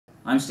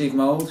I'm Steve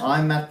Mould.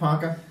 I'm Matt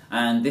Parker.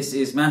 And this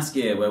is Maths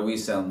Gear, where we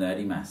sell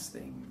nerdy maths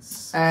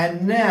things.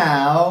 And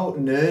now,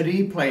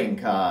 nerdy playing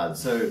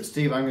cards. So,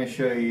 Steve, I'm going to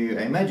show you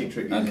a magic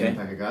trick using a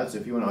pack of cards. So,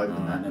 if you want to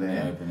open that let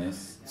there. me open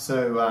this.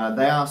 So,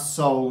 they are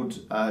sold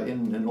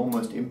in an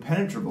almost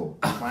impenetrable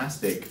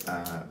plastic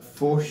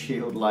force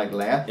shield-like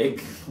layer.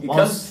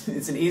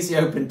 It's an easy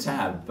open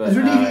tab. But, it's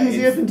really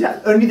easy open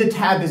tab. Only the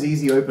tab is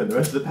easy open. The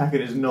rest of the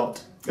packet is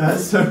not.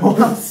 So,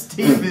 while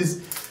Steve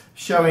is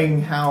showing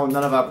how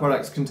none of our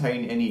products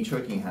contain any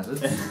choking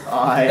hazards,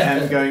 I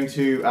am going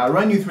to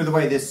run you through the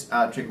way this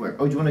trick works.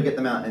 Oh, do you want to get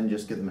them out and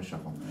just give them a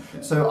shuffle?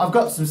 Okay. So I've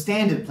got some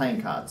standard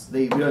playing cards.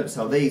 We don't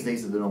sell these.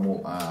 These are the normal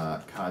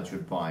cards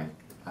you'd buy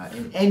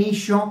in any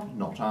shop,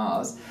 not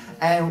ours.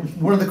 And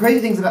one of the crazy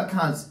things about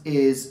cards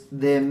is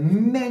they're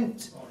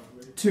meant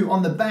to,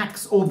 on the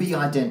backs, all be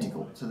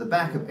identical. So the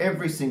back of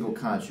every single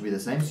card should be the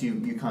same, so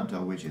you can't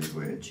tell which is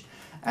which.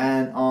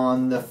 And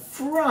on the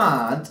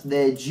front,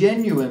 they're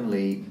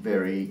genuinely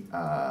very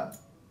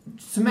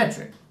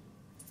symmetric.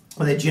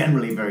 Well, they're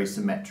generally very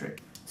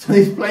symmetric. So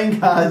these playing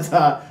cards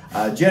are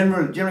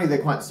generally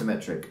they're quite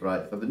symmetric,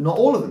 right? But not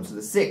all of them. So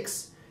the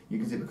 6, you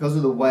can see because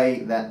of the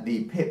way that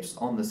the pips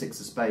on the 6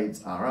 of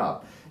spades are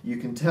up, you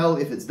can tell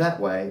if it's that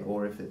way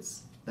or if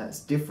that's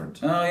different.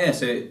 Oh yeah,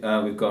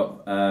 so we've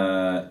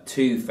got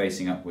 2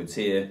 facing upwards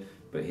here,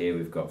 but here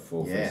we've got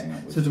 4 facing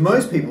upwards. So to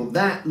most people,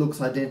 that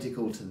looks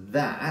identical to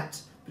that.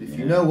 But if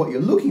you know what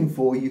you're looking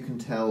for, you can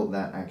tell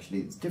that actually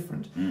it's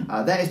different.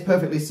 That is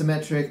perfectly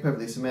symmetric,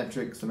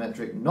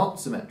 symmetric, not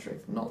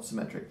symmetric.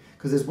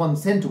 Because there's one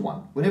center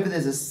one. Whenever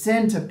there's a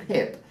center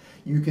pip,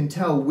 you can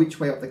tell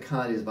which way up the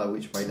card is by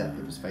which way that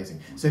pip is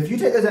facing. So if you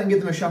take those out and give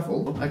them a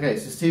shuffle. Okay,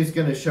 so Steve's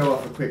going to show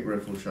off a quick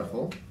riffle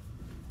shuffle.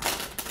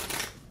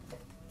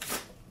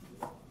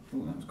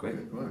 Ooh, that was quick.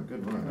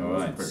 Good work.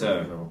 Alright,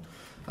 so...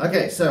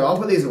 Okay, so I'll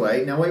put these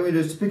away. Now what we do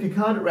is pick a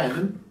card at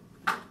random.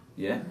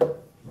 Yeah.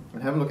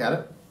 And have a look at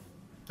it.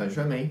 Don't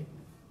show me.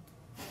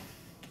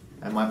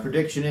 And my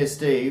prediction is,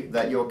 Steve,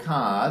 that your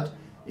card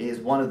is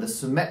one of the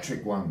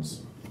symmetric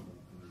ones.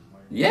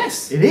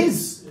 Yes! It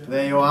is!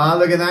 There you are,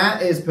 look at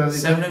that. It's perfectly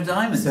 7 of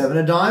diamonds. 7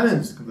 of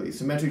diamonds. Completely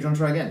symmetric. Do you want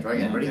to try again? Try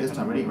again. Yeah, Ready okay, this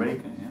time? Ready?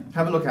 Okay, yeah.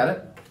 Have a look at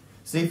it.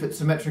 See if it's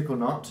symmetric or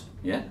not.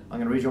 Yeah. I'm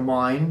going to read your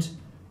mind.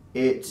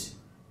 It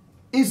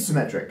is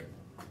symmetric.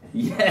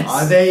 Yes!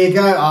 Oh, there you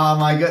go. Oh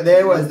my god,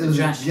 there was a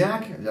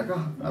jack.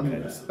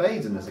 Okay.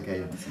 Spades on this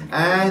occasion.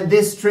 And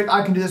this trick,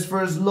 I can do this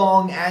for as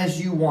long as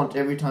you want.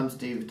 Every time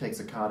Steve takes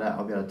a card out,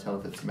 I'll be able to tell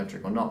if it's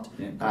symmetric or not.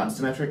 Yeah,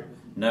 symmetric?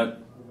 No.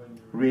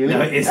 Really? No,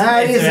 it isn't.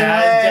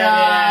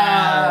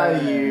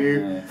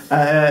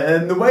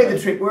 And the way the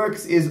trick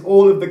works is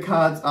all of the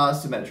cards are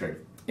symmetric.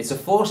 It's a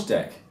force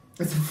deck.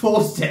 It's a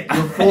force deck.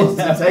 You're forced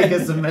to take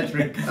a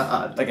symmetric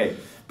card. Okay.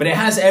 But it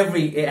has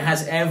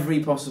every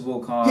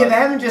possible card. Yeah, they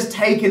haven't just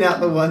taken out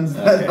the ones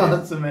that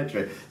aren't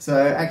symmetric.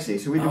 So actually,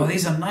 should we do? Oh,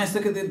 these are nice.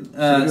 Look at the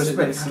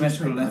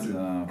symmetrical letters.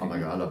 Oh my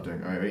god, I love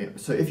doing it. Alright,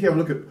 so if you have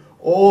a look at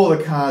all the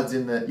cards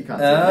in the, you can't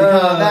see.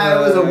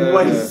 That was a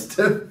waste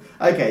of.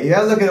 Okay, you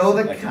have a look at all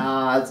the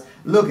cards.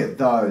 Look at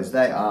those.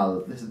 They are.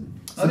 This is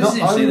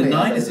interesting. The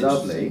 9 is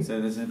lovely. Interesting. So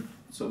there's a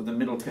sort of the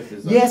middle pip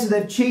is. Yeah, so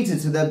they've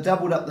cheated. So they've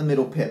doubled up the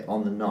middle pip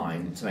on the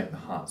 9 to make the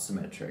heart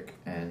symmetric.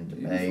 And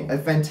a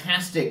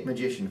fantastic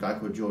magician, a guy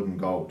called Jordan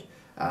Gold,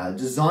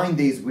 designed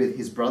these with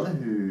his brother,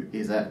 who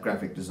is a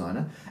graphic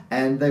designer,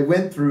 and they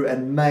went through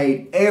and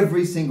made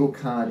every single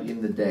card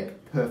in the deck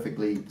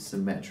perfectly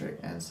symmetric.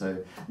 And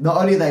so not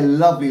only are they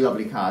lovely,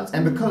 lovely cards,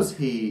 and because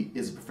he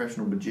is a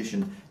professional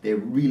magician, they're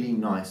really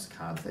nice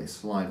cards. They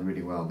slide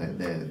really well.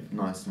 They're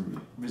nice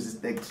and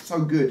they're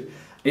so good.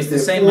 It's the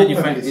same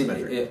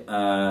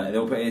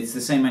it's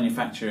the same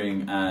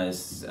manufacturing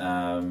as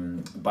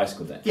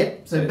bicycle deck. Yeah,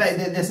 so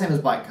they're the same as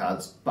bike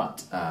cards,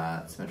 but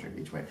symmetric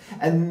each way.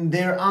 And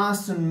there are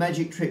some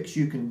magic tricks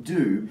you can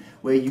do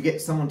where you get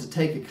someone to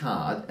take a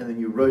card and then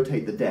you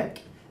rotate the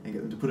deck and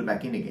get them to put it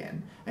back in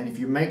again. And if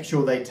you make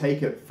sure they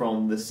take it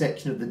from the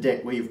section of the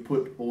deck where you've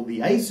put all the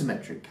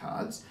asymmetric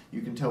cards,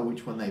 you can tell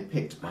which one they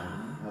picked by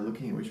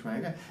looking at which way I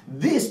go.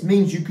 This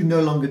means you can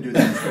no longer do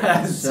that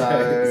trick. So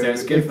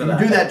it's good if for you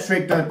do that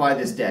trick, don't buy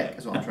this deck,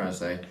 is what I'm trying to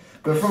say.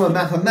 But from a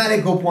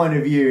mathematical point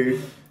of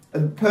view,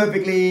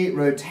 perfectly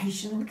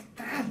rotational, look at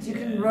that, you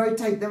can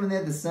rotate them and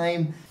they're the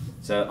same.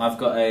 So I've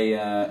got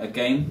a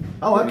game.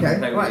 Oh, okay,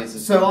 right.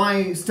 So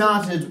I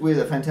started with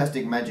a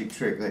fantastic magic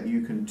trick that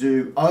you can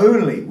do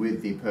only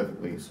with the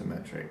perfectly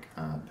symmetric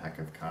pack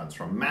of cards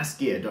from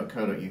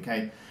mathsgear.co.uk.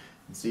 And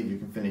see if you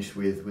can finish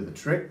with a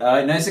trick.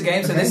 No, it's a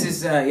game. So this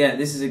is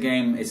this is a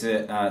game. It's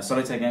a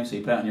solitaire game. So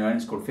you play it on your own.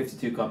 It's called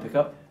 52 card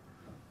pickup.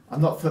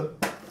 I'm not for.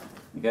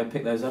 You go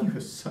pick those up. You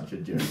were such a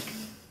jerk.